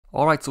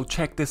Alright, so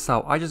check this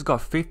out. I just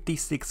got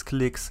 56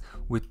 clicks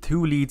with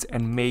 2 leads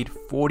and made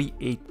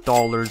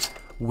 $48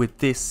 with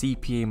this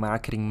CPA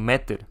marketing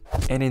method.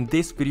 And in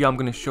this video, I'm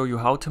going to show you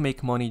how to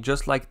make money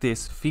just like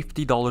this,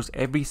 $50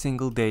 every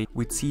single day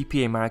with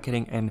CPA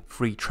marketing and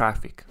free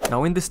traffic.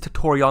 Now in this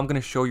tutorial, I'm going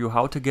to show you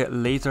how to get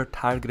laser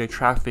targeted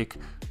traffic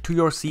to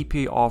your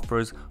CPA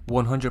offers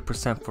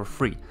 100% for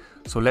free.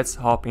 So let's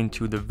hop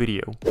into the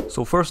video.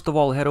 So first of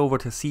all, head over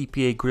to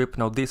CPA Grip.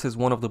 Now this is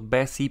one of the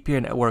best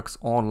CPA networks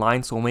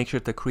online, so make sure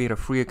to create a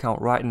free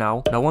account right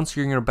now. Now once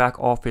you're in your back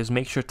office,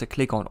 make sure to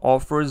click on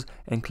offers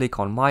and click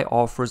on my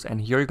offers, and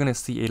here you're going to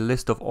see a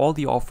list of all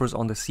the offers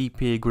on the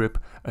CPA Grip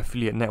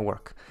affiliate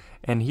network.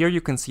 And here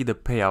you can see the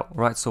payout,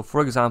 right? So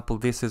for example,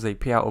 this is a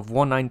payout of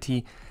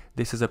 $190.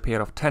 This is a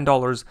payout of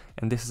 $10,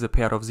 and this is a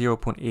payout of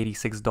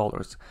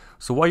 $0.86.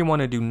 So what you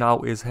want to do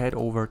now is head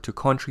over to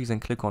countries and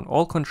click on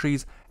all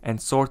countries and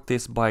sort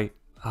this by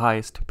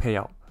highest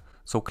payout.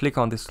 So click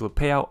on this little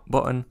payout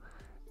button,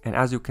 and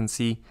as you can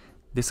see,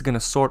 this is going to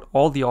sort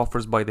all the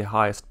offers by the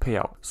highest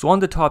payout. So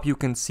on the top you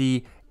can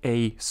see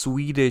a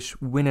Swedish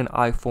win an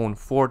iPhone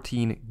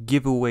 14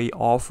 giveaway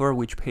offer,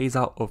 which pays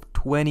out of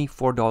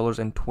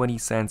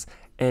 $24.20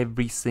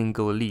 every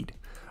single lead.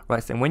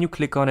 Right, and when you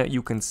click on it,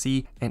 you can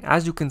see, and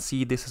as you can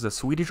see, this is a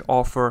Swedish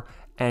offer,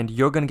 and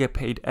you're gonna get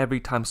paid every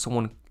time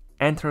someone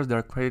enters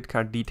their credit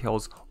card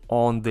details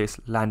on this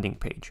landing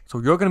page. So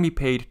you're gonna be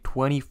paid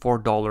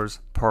 $24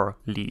 per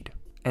lead.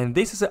 And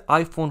this is an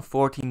iPhone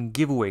 14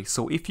 giveaway.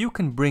 So if you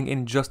can bring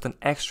in just an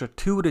extra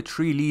 2 to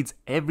 3 leads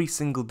every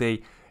single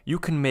day, you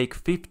can make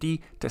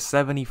 $50 to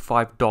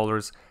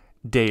 $75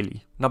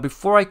 daily. Now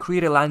before I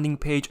create a landing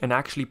page and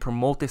actually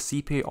promote the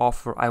CPA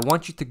offer, I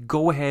want you to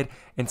go ahead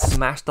and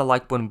smash the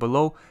like button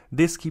below.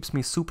 This keeps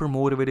me super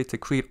motivated to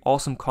create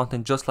awesome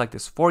content just like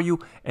this for you,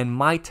 and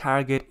my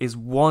target is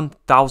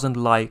 1,000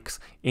 likes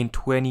in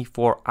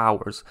 24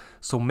 hours.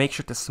 So make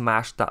sure to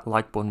smash that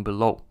like button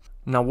below.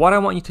 Now what I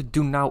want you to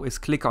do now is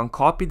click on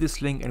copy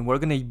this link, and we're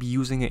going to be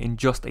using it in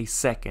just a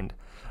second.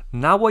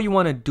 Now what you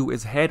want to do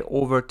is head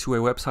over to a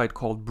website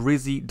called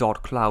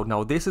brizzy.cloud.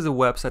 Now this is a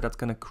website that's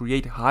going to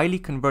create highly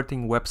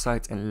converting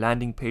websites and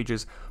landing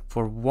pages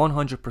for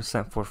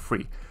 100% for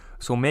free.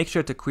 So make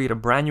sure to create a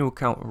brand new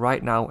account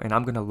right now, and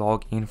I'm going to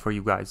log in for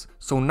you guys.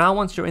 So now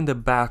once you're in the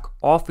back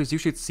office, you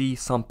should see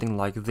something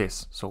like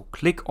this. So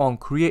click on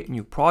create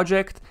new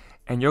project,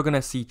 and you're going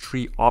to see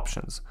 3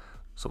 options.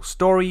 So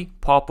story,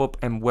 pop-up,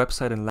 and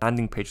website and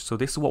landing page. So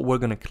this is what we're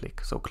going to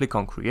click. So click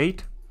on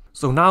create.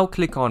 So now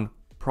click on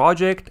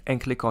project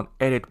and click on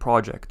edit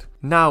project.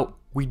 Now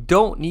we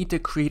don't need to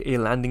create a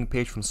landing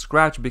page from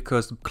scratch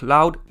because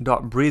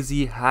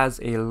cloud.brizzy has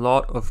a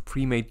lot of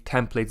pre-made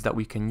templates that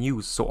we can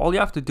use. So all you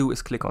have to do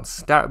is click on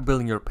start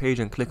building your page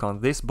and click on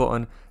this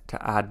button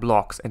to add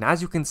blocks. And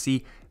as you can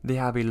see, they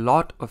have a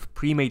lot of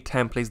pre-made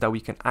templates that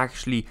we can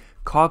actually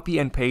copy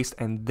and paste,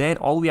 and then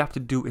all we have to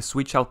do is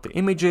switch out the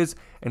images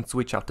and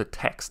switch out the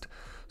text.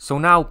 So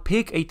now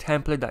pick a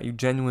template that you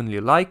genuinely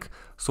like.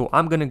 So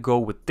I'm gonna go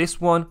with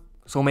this one.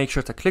 So make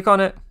sure to click on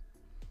it,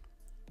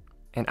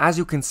 and as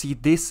you can see,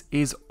 this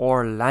is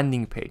our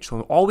landing page.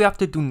 So all we have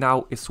to do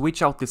now is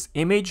switch out this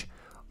image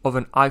of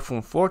an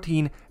iPhone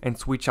 14 and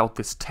switch out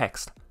this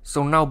text.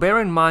 So now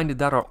bear in mind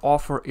that our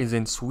offer is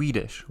in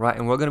Swedish, right?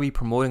 And we're going to be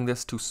promoting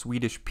this to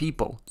Swedish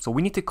people. So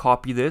we need to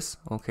copy this,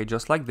 okay,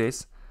 just like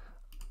this.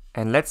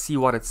 And let's see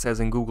what it says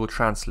in Google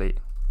Translate.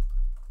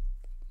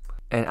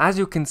 And as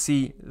you can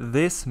see,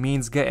 this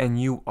means get a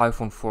new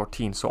iPhone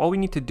 14. So all we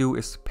need to do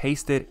is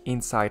paste it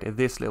inside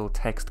this little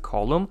text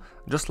column,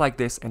 just like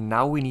this. And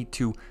now we need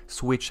to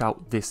switch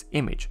out this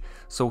image.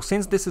 So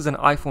since this is an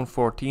iPhone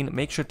 14,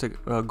 make sure to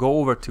go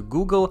over to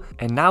Google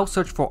and now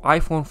search for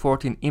iPhone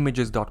 14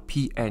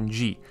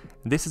 images.png.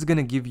 This is going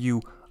to give you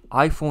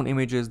iPhone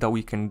images that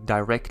we can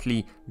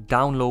directly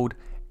download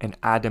and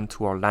add them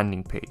to our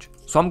landing page.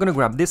 So I'm going to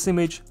grab this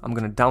image. I'm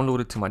going to download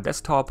it to my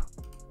desktop.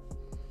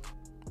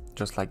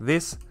 Just like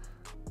this.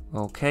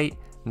 Okay,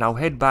 now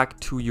head back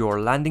to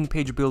your landing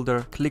page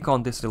builder, click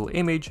on this little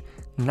image.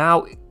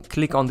 Now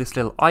click on this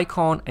little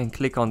icon and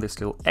click on this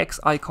little X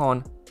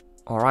icon.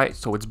 All right,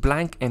 so it's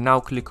blank, and now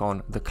click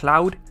on the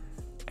cloud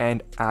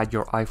and add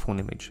your iPhone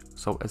image.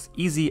 So as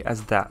easy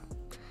as that.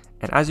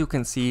 And as you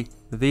can see,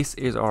 this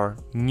is our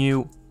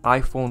new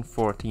iPhone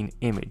 14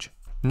 image.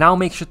 Now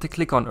make sure to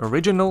click on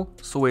original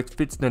so it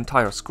fits the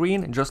entire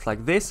screen, just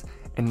like this.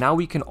 And now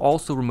we can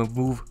also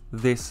remove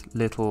this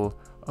little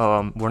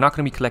we're not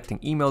going to be collecting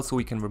emails, so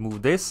we can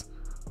remove this.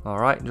 All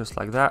right, just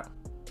like that.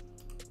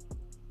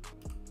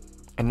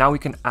 And now we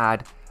can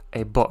add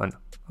a button.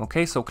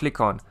 Okay, so click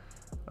on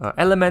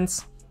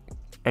elements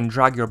and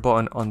drag your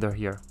button under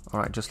here. All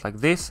right, just like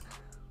this.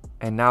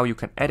 And now you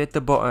can edit the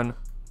button.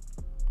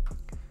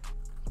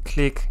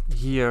 Click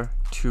here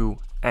to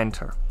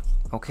enter.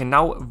 Okay,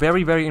 now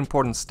very, very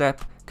important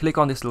step. Click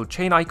on this little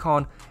chain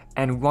icon,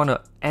 and we want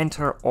to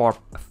enter our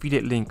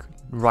affiliate link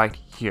right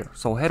here.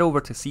 So head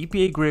over to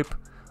CPA Grip.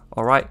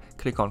 All right,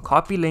 click on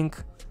copy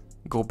link,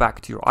 go back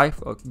to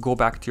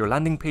your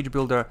landing page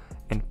builder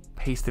and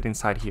paste it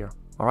inside here.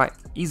 All right,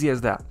 easy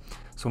as that.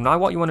 So now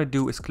what you want to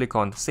do is click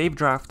on Save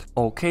Draft.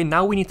 Okay,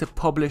 now we need to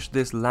publish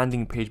this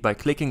landing page by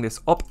clicking this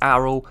up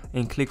arrow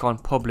and click on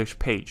Publish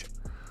Page.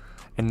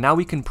 And now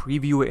we can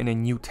preview it in a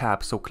new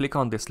tab. So click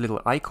on this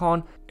little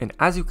icon, and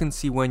as you can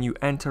see when you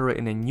enter it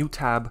in a new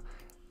tab,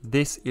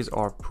 this is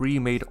our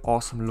pre-made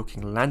awesome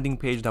looking landing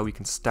page that we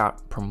can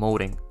start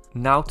promoting.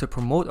 Now to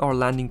promote our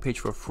landing page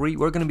for free,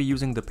 we're going to be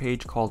using the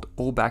page called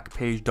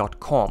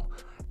obackpage.com,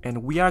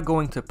 and we are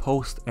going to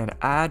post an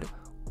ad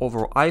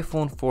over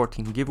iPhone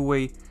 14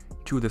 giveaway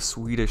to the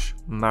Swedish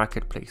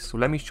marketplace. So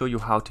let me show you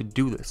how to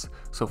do this.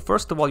 So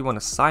first of all, you want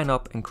to sign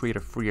up and create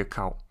a free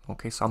account.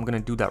 Okay, so I'm going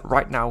to do that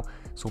right now.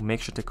 So make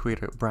sure to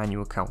create a brand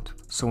new account.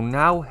 So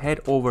now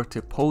head over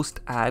to post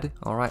ad.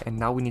 All right, and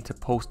now we need to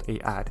post a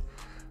ad.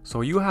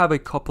 So you have a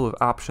couple of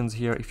options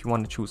here. If you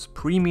want to choose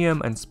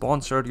premium and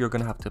sponsored, you're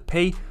going to have to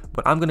pay,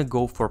 but I'm going to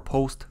go for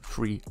post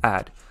free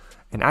ad.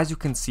 And as you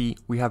can see,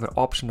 we have an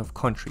option of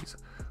countries.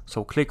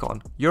 So click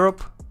on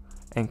Europe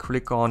and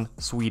click on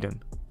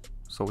Sweden.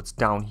 So it's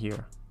down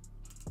here.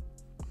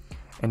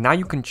 And now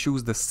you can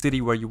choose the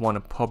city where you want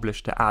to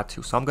publish the ad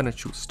to. So I'm going to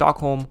choose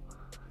Stockholm.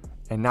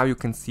 And now you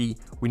can see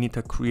we need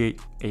to create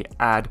an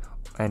ad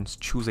and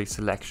choose a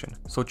selection.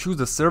 So choose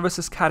the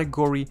services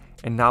category,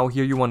 and now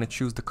here you want to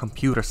choose the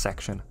computer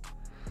section.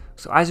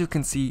 So as you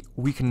can see,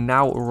 we can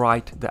now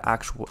write the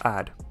actual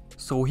ad.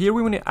 So here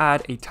we want to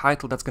add a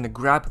title that's going to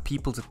grab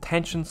people's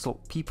attention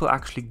so people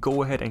actually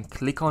go ahead and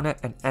click on it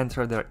and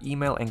enter their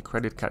email and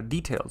credit card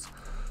details.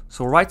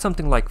 So write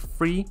something like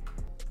free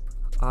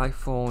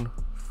iPhone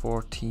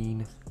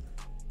 14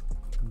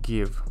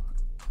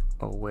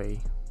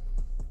 giveaway.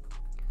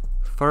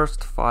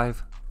 First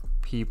 5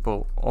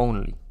 people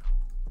only.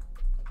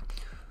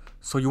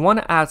 So you want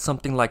to add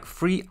something like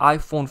free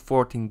iPhone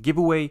 14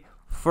 giveaway,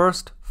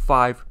 first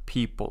 5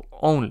 people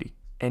only.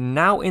 And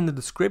now in the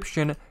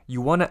description,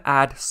 you want to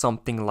add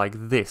something like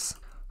this.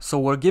 So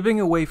we're giving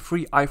away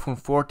free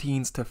iPhone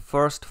 14s to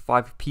first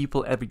 5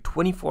 people every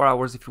 24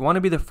 hours. If you want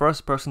to be the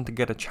first person to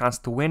get a chance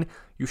to win,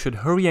 you should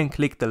hurry and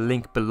click the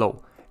link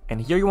below. And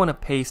here you want to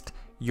paste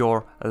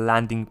your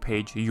landing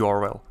page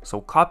URL.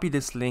 So copy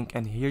this link,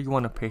 and here you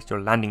want to paste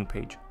your landing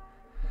page.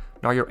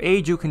 Now your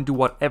age, you can do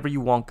whatever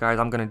you want, guys.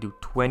 I'm going to do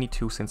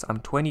 22 since I'm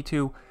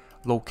 22.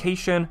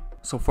 Location.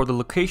 So for the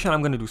location,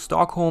 I'm going to do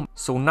Stockholm.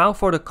 So now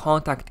for the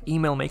contact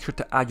email, make sure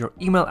to add your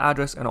email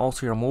address and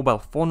also your mobile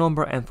phone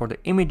number. And for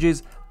the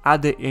images,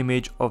 add the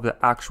image of the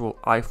actual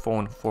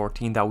iPhone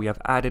 14 that we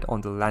have added on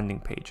the landing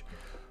page.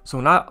 So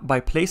now by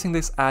placing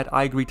this ad,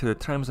 I agree to the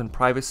terms and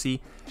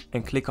privacy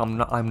and click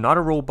on I'm not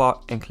a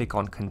robot and click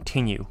on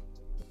continue.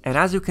 And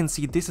as you can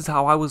see, this is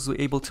how I was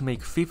able to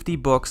make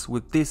 $50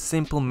 with this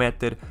simple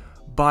method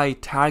by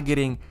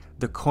targeting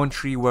the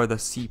country where the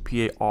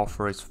CPA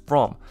offer is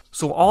from.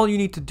 So all you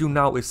need to do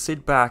now is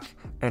sit back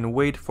and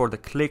wait for the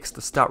clicks to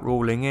start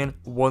rolling in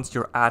once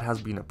your ad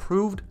has been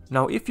approved.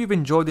 Now, if you've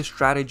enjoyed this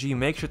strategy,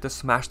 make sure to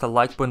smash the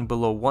like button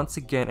below once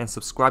again and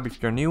subscribe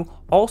if you're new.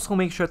 Also,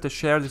 make sure to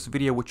share this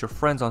video with your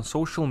friends on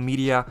social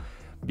media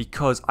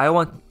because I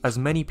want as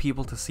many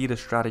people to see this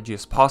strategy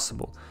as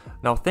possible.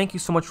 Now, thank you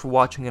so much for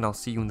watching, and I'll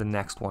see you in the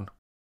next one.